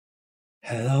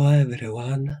Hello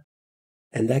everyone,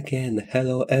 and again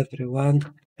hello everyone,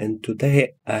 and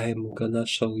today I'm gonna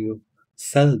show you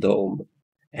Celldome,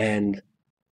 and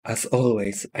as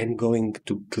always I'm going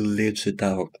to glitch it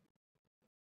out.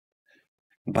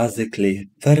 Basically,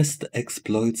 first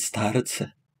exploit starts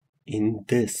in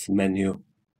this menu.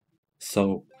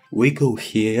 So we go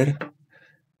here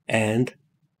and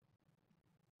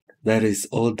there is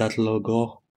all that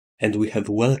logo and we have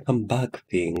welcome back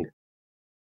thing.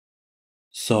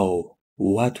 So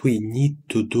what we need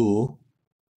to do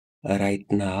right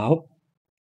now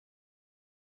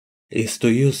is to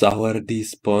use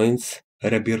these points,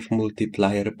 rebirth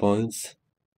multiplier points,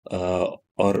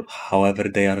 or however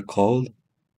they are called,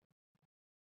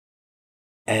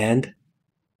 and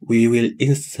we will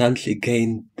instantly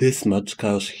gain this much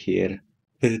cash here,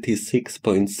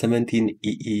 36.17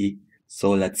 EE.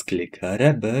 So let's click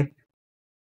rebirth,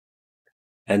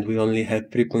 and we only have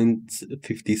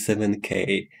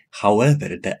 3.57k.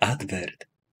 However, the advert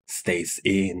stays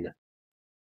in.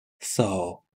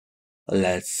 So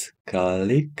let's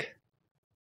click,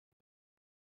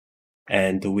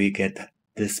 and we get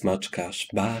this much cash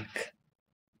back.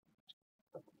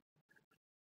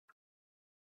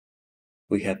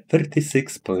 We have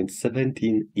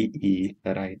 36.17 EE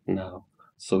right now,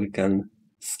 so we can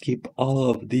skip all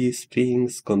of these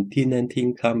things: continent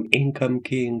income, income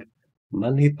king,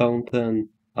 money fountain,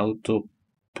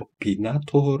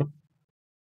 autopopinator,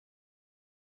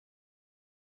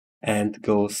 and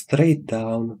go straight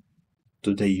down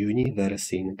to the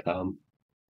universe income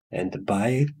and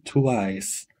buy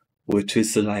twice, which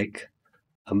is like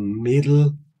a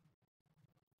middle,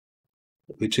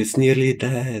 which is nearly the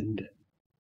end.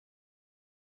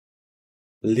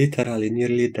 Literally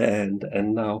nearly the end,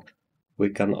 and now we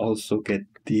can also get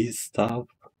this stuff.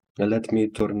 Let me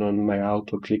turn on my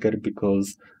auto clicker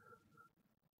because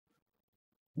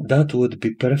that would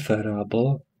be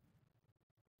preferable.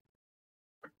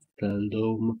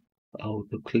 Celldome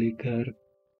auto clicker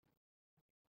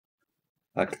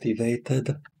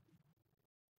activated,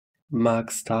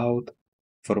 maxed out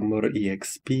for more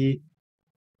EXP.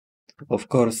 Of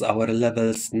course, our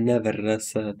levels never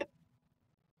reset.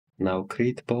 Now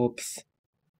crit pops.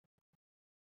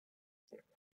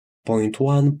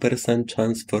 0.1%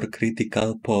 chance for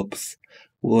critical pops,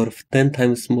 worth 10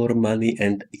 times more money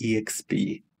and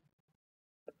EXP.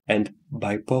 And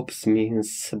by pops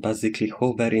means basically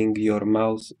hovering your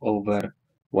mouse over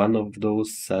one of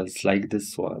those cells like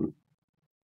this one.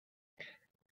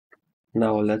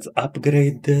 Now let's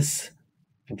upgrade this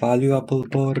valuable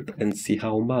board and see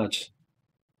how much.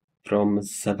 From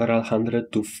several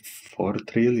hundred to 4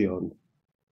 trillion.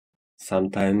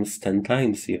 Sometimes 10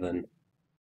 times even.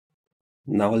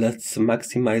 Now let's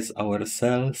maximize our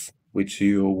cells, which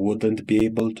you wouldn't be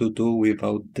able to do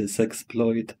without this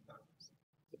exploit.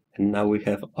 And now we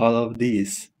have all of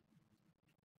these.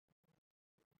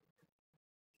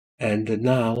 And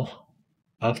now,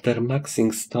 after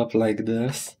maxing stuff like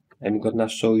this, I'm gonna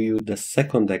show you the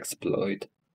second exploit,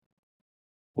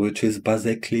 which is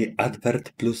basically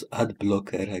advert plus ad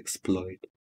blocker exploit.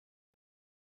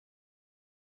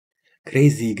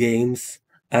 Crazy games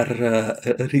are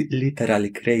literally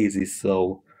crazy,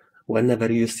 so whenever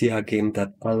you see a game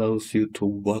that allows you to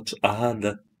watch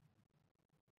ad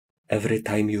every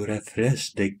time you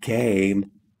refresh the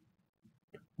game,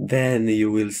 then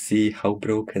you will see how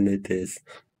broken it is.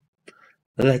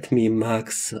 Let me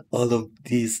max all of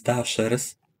these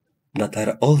dashers that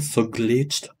are also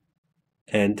glitched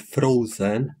and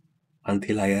frozen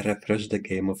until I refresh the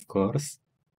game, of course.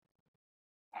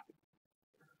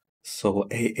 So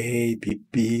AA,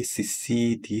 BB,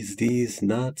 CC, these,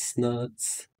 nuts.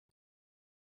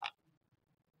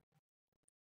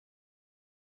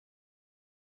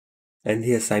 And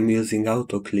yes, I'm using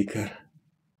auto clicker.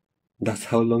 That's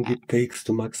how long it takes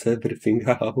to max everything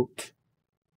out.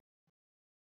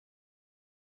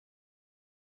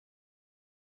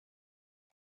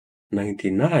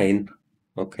 $99?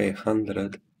 Okay,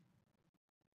 100.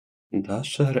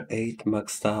 Dasher 8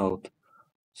 maxed out.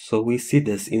 So we see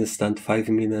this instant 5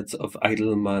 minutes of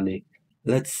idle money.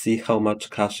 Let's see how much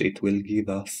cash it will give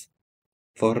us.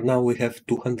 For now we have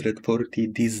 240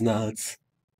 these nuts.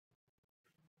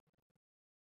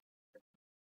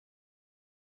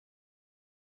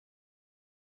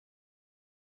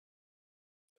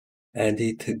 And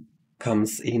it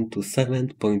comes into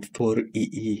 7.4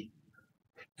 EE.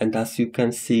 And as you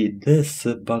can see, this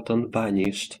button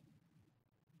vanished.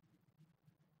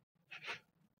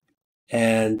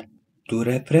 And to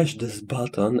refresh this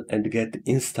button and get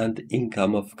instant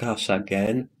income of cash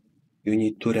again, you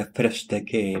need to refresh the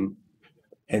game.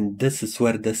 And this is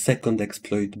where the second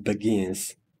exploit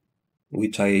begins.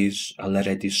 which I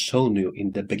already shown you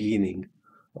in the beginning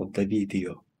of the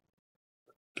video.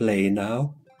 Play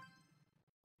now.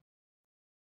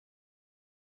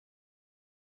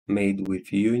 Made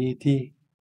with Unity,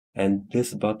 and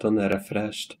this button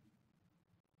refreshed.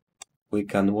 We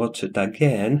can watch it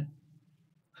again.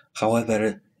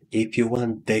 However, if you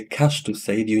want the cache to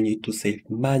save, you need to save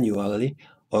manually,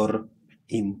 or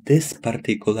in this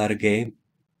particular game,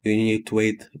 you need to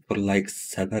wait for like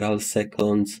several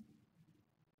seconds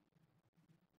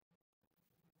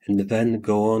and then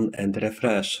go on and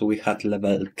refresh. We had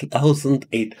level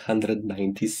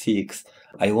 1896.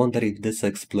 I wonder if this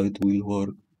exploit will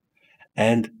work.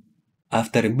 And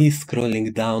after me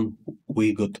scrolling down,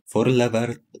 we got 4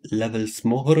 levels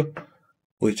more,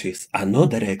 which is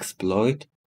another exploit,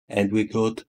 and we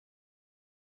got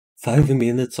 5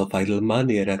 minutes of idle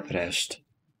money refreshed.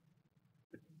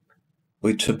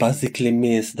 Which basically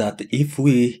means that if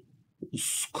we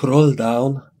scroll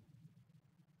down,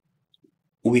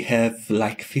 we have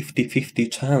like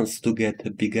 50-50 chance to get a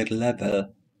bigger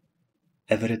level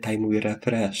every time we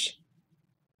refresh.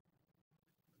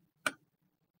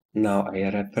 Now I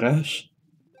refresh,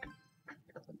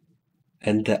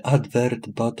 and the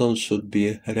advert button should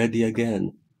be ready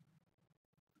again.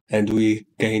 And we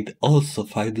gained also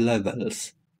 5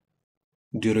 levels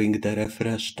during the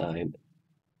refresh time.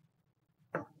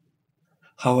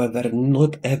 However,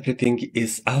 not everything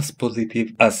is as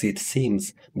positive as it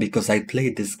seems, because I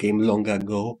played this game long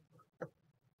ago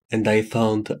and I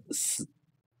found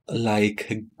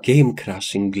like a game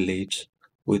crashing glitch,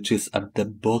 which is at the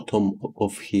bottom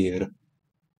of here,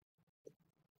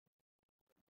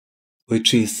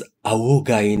 which is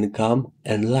Awuga income,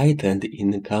 enlightened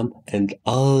income, and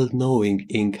all-knowing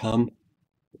income.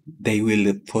 They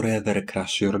will forever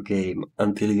crash your game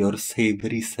until your save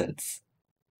resets.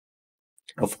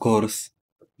 Of course,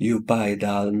 you buy the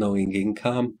all-knowing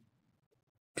income,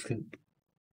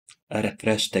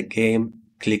 refresh the game,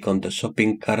 click on the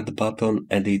shopping cart button,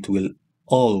 and it will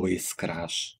always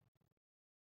crash.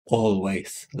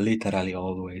 Always, literally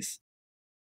always.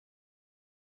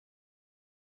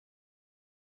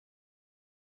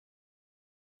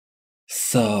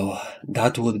 So,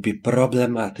 that would be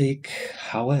problematic.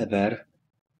 However,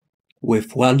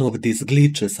 with one of these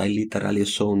glitches I literally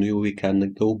shown you, we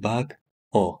can go back.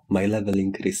 Oh, my level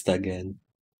increased again.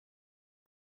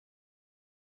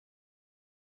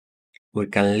 We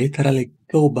can literally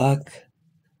go back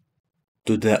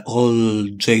to the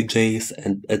old JJs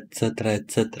and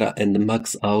etc. and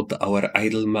max out our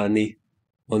idle money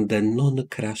on the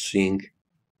non-crashing.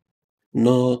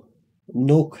 No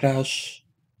crash.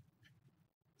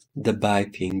 The buy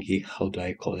thingy, how do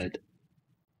I call it?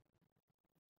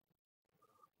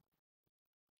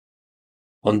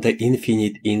 On the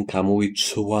infinite income,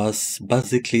 which was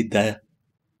basically the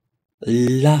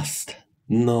last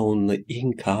known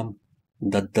income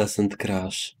that doesn't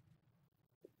crash.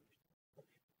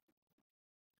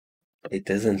 It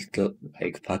isn't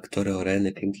like factor or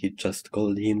anything, it's just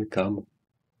called income.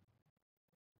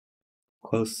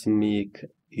 Cosmic,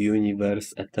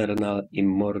 universe, eternal,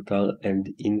 immortal,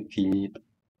 and infinite.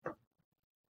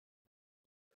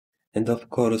 And of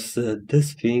course,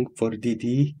 this thing for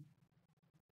DD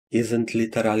isn't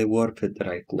literally worth it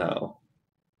right now.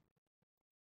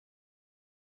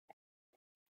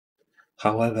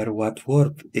 However, what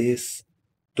worth is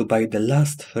to buy the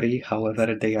last 3,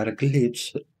 however they are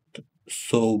glitched,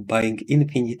 so buying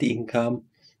infinite income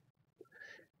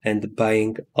and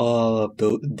buying all of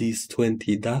these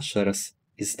 20 dashers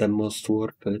is the most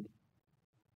worth it.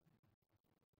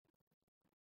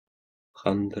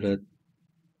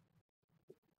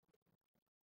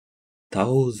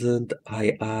 100,000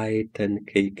 II, 10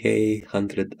 KK,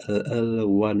 100 LL,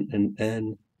 1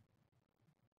 NN,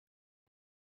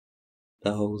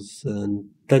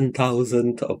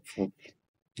 10,000 of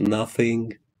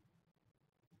nothing,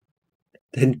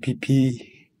 10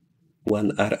 PP,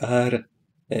 1 RR,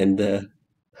 and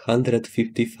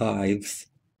 155s.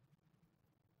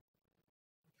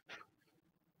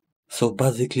 So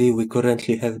basically we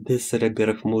currently have this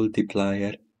rebirth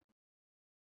multiplier.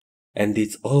 And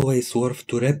it's always worth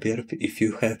to rebirth if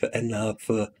you have enough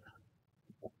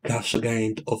cash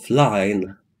gained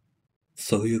offline.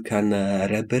 So you can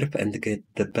rebirth and get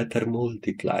the better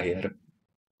multiplier.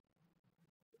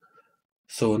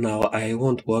 So now I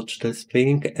won't watch this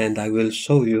thing and I will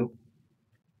show you.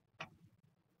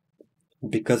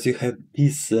 Because you have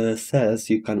these cells,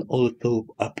 you can also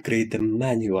upgrade them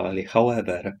manually.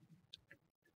 However,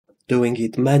 doing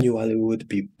it manually would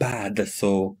be bad,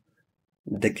 so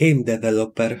the game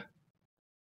developer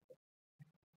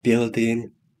built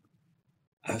in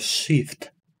a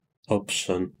shift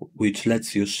option, which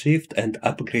lets you shift and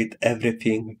upgrade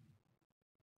everything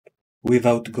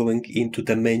without going into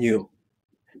the menu.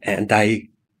 And I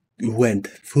went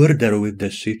further with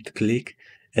the shift click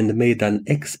and made an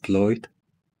exploit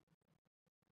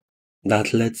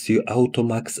that lets you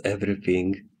auto-max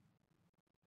everything.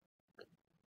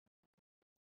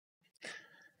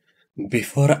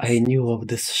 Before I knew of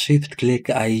this shift click,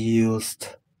 I used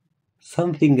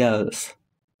something else.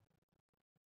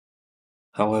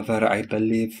 However, I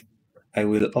believe I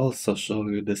will also show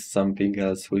you this something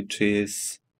else, which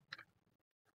is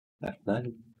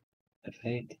F9,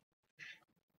 F8,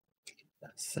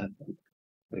 F7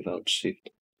 without shift,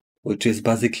 which is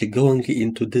basically going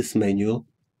into this menu,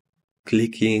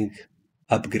 clicking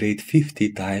upgrade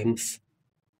 50 times,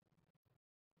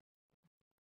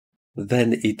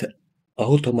 then it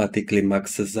automatically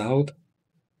maxes out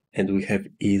and we have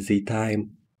easy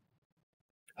time.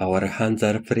 Our hands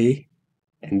are free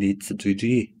and it's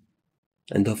GG.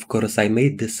 And of course I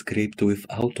made this script with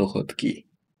AutoHotkey,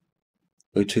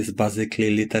 which is basically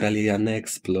literally an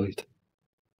exploit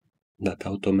that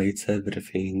automates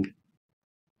everything.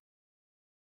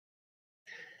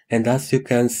 And as you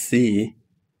can see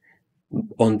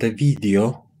on the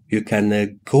video, you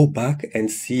can go back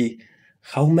and see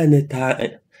how many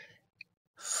times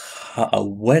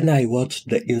when I watched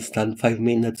the instant 5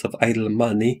 minutes of idle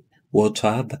money watch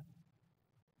ad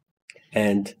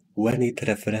and when it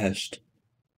refreshed.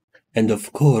 And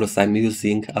of course I'm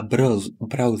using a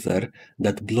browser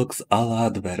that blocks all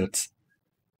adverts.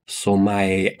 So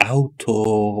my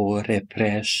auto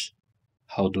refresh,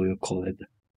 how do you call it?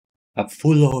 A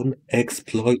full-on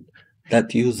exploit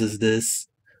that uses this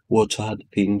watch ad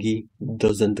thingy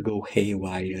doesn't go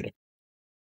haywire.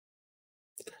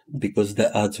 Because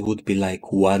the ads would be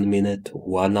like 1 minute,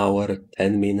 1 hour,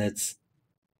 10 minutes.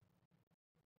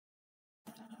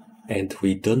 And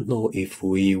we don't know if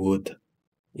we would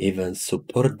even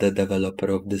support the developer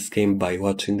of this game by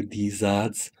watching these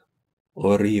ads,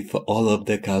 or if all of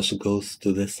the cash goes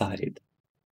to the side.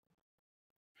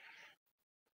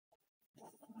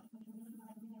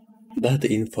 That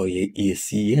info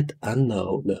is yet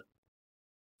unknown.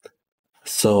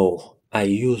 So I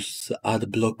use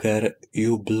ad blocker,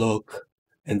 uBlock,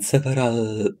 and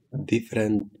several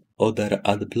different other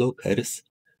ad blockers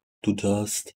to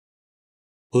just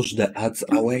push the ads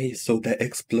away so the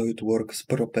exploit works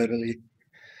properly.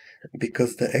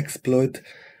 Because the exploit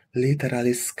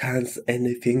literally scans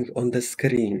anything on the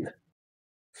screen.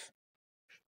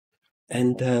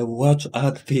 And the watch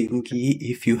ad thingy,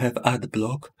 if you have ad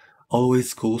block,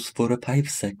 always goes for 5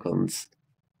 seconds.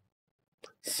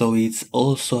 So it's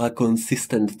also a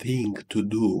consistent thing to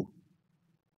do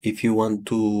if you want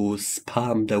to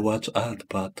spam the watch ad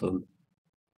button.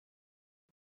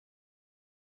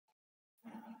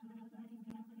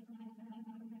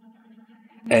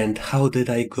 And how did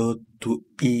I go to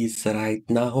ease right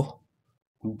now?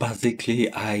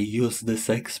 Basically, I use this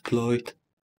exploit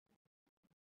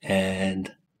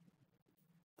and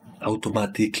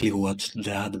automatically watch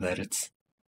the adverts.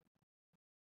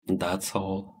 That's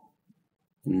all.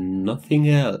 Nothing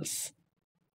else.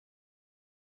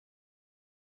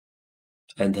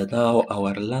 And now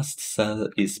our last cell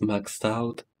is maxed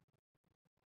out.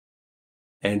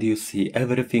 And you see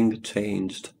everything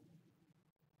changed.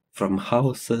 From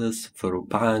houses, through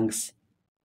banks,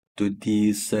 to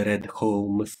these red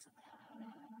homes.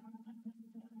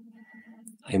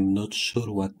 I'm not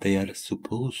sure what they are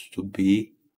supposed to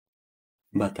be,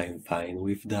 but I'm fine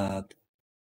with that.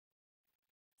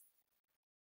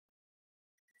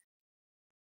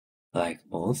 Like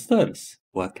monsters,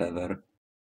 whatever.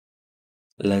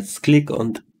 Let's click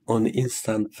on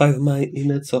instant 5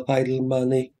 minutes of idle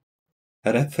money,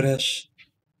 refresh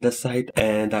the site,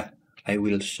 and I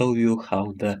will show you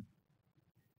how the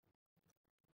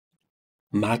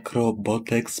macro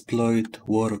bot exploit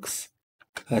works.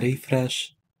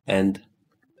 Refresh and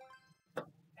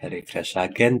refresh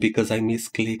again because I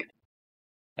misclicked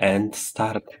and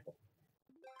start.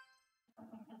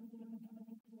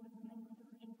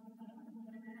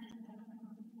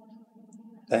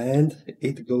 And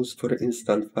it goes for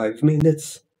instant 5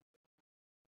 minutes.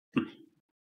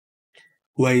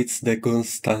 Waits the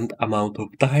constant amount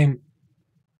of time.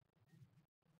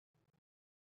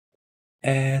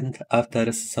 And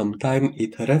after some time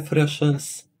it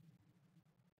refreshes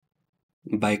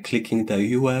by clicking the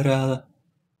URL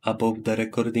above the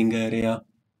recording area.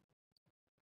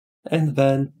 And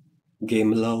then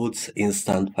game loads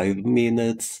instant 5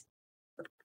 minutes.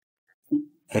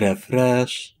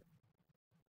 Refresh.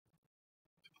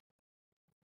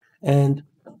 And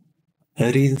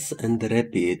rinse and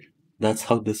repeat. That's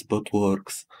how this bot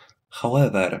works.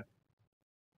 However,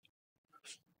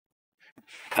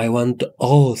 I want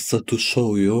also to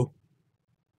show you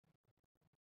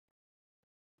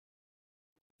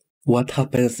what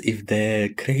happens if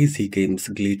the crazy games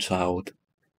glitch out.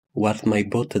 What my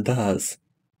bot does.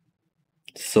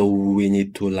 So we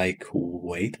need to like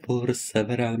wait for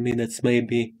several minutes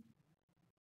maybe.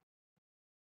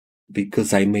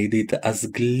 Because I made it as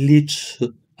glitch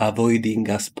avoiding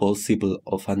as possible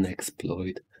of an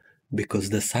exploit. Because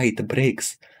the site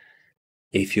breaks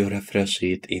if you refresh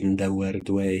it in the weird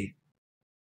way.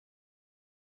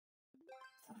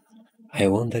 I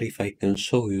wonder if I can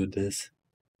show you this.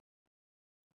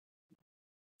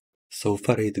 So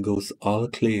far it goes all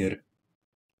clear.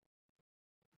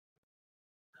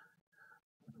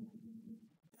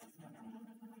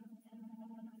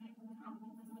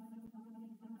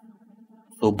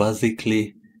 So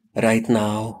basically, right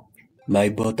now, my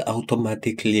bot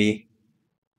automatically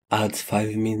adds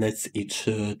 5 minutes each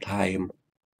time.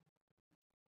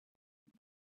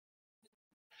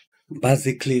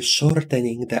 Basically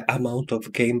shortening the amount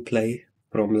of gameplay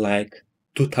from like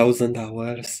 2000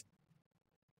 hours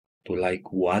to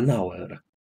like 1 hour.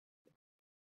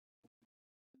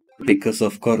 Because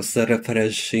of course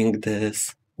refreshing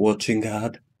this watching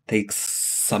ad takes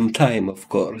some time, of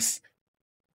course.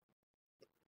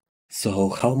 So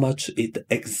how much it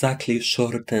exactly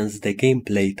shortens the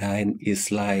gameplay time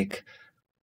is like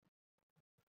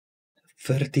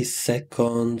 30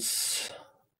 seconds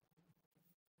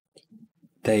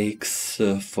takes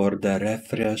for the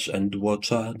refresh and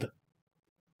watch ad.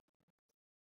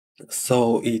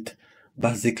 So it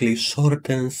basically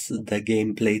shortens the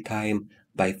gameplay time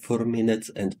by 4 minutes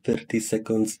and 30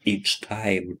 seconds each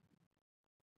time.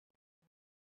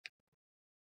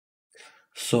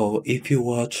 So if you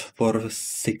watch for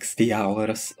 60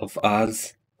 hours of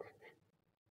ads,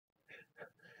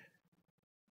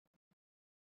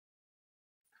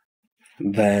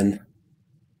 then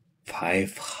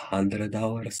 500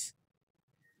 hours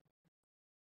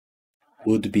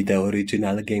would be the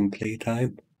original gameplay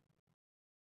time.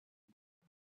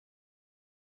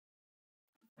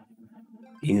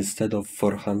 Instead of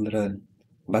 400.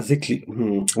 Basically,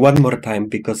 one more time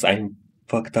because I'm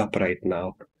fucked up right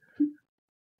now.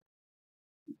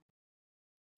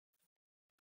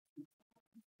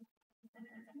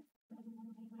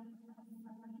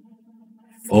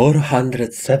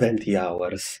 470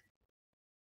 hours.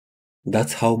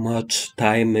 That's how much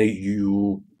time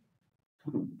you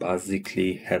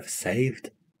basically have saved.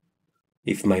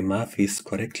 If my math is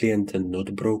correctly and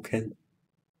not broken.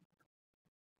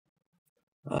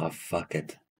 Ah, fuck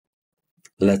it.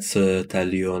 Let's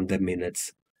tell you on the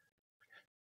minutes.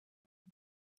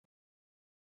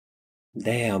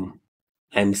 Damn.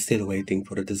 I'm still waiting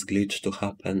for this glitch to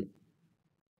happen.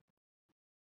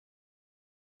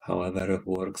 However, it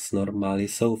works normally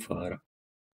so far.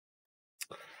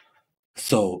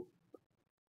 So,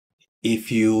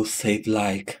 if you save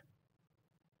like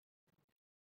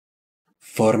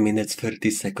 4 minutes 30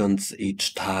 seconds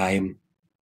each time,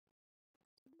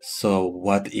 so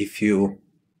what if you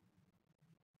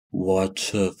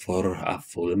watch for a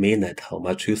full minute? How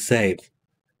much you save?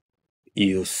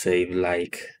 You save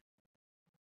like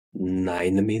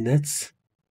 9 minutes?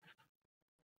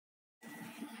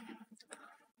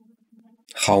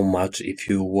 How much if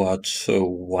you watch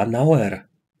 1 hour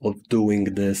of doing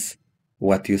this?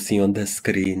 What you see on the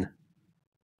screen?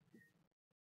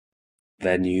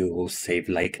 Then you save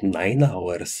like 9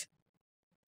 hours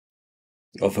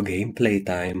of gameplay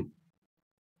time.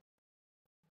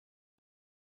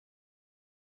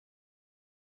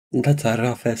 That's a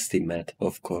rough estimate,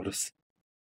 of course.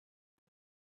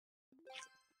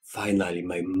 Finally,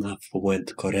 my math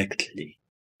went correctly.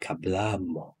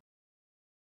 Kablam.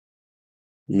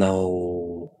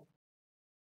 Now,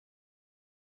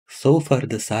 so far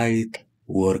the site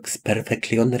works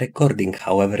perfectly on recording,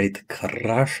 however it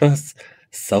crashes,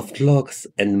 soft locks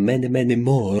and many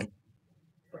more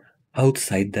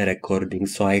outside the recording,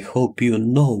 so I hope you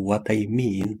know what I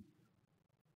mean.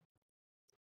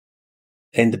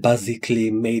 And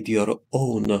basically made your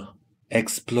own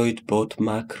exploit bot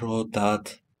macro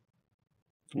that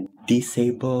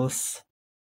disables,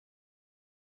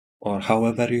 or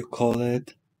however you call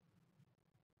it,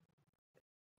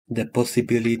 the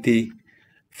possibility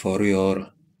for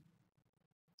your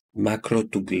macro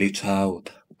to glitch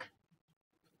out.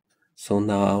 So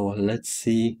now let's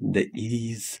see the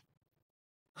ease.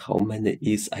 How many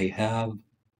ease I have?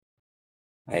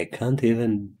 I can't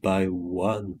even buy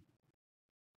one.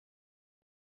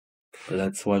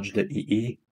 Let's watch the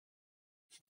EE.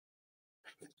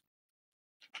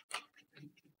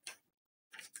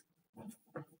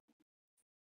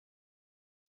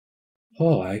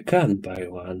 Oh, I can't buy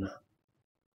one.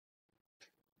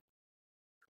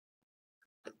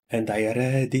 And I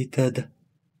re-edited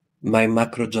my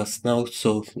macro just now,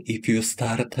 so if you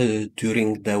start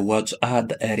during the watch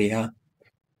ad area,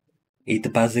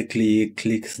 it basically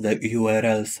clicks the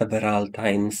URL several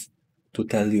times to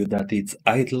tell you that it's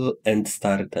idle and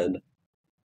started.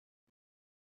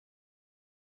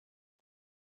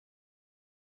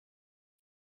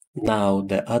 Now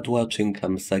the ad watching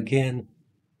comes again.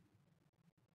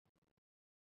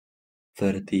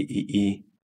 30 EE.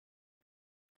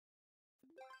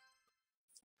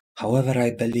 However,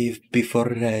 I believe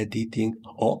before editing,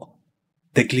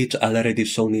 the glitch already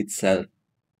shown itself.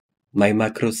 My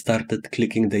macro started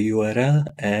clicking the URL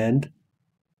and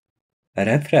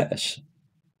refresh.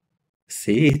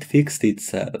 See, it fixed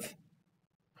itself.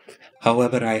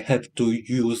 However, I have to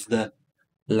use the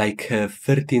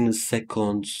 13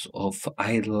 seconds of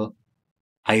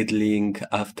idling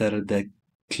after the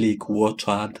click watch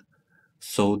ad,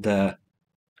 so the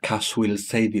cache will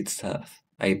save itself,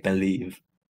 I believe.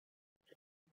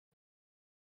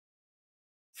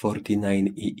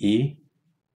 49 EE.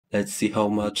 Let's see how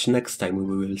much next time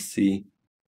we will see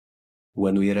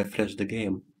when we refresh the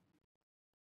game.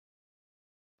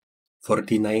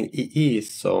 49 EE,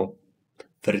 so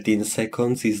 13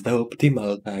 seconds is the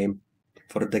optimal time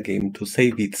for the game to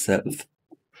save itself.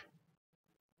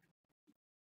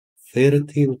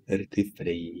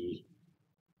 13:33.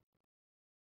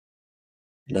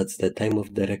 That's the time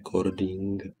of the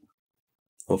recording,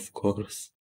 of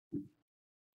course.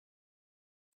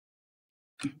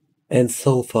 And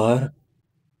so far,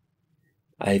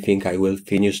 I think I will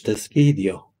finish this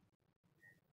video.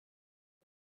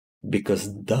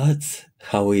 Because that's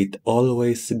how it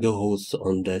always goes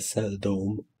on the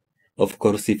Celldome. Of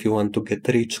course, if you want to get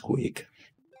rich quick.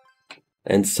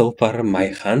 And so far, my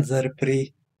hands are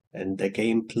free, and the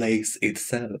game plays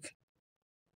itself.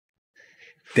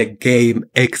 The game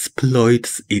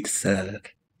exploits itself.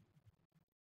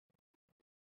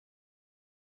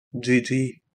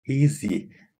 GG, easy.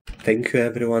 Thank you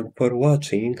everyone for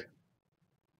watching.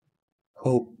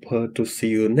 Hope to see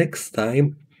you next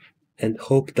time, and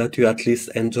hope that you at least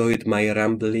enjoyed my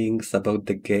ramblings about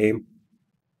the game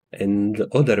and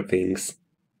other things.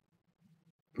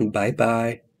 Bye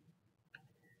bye.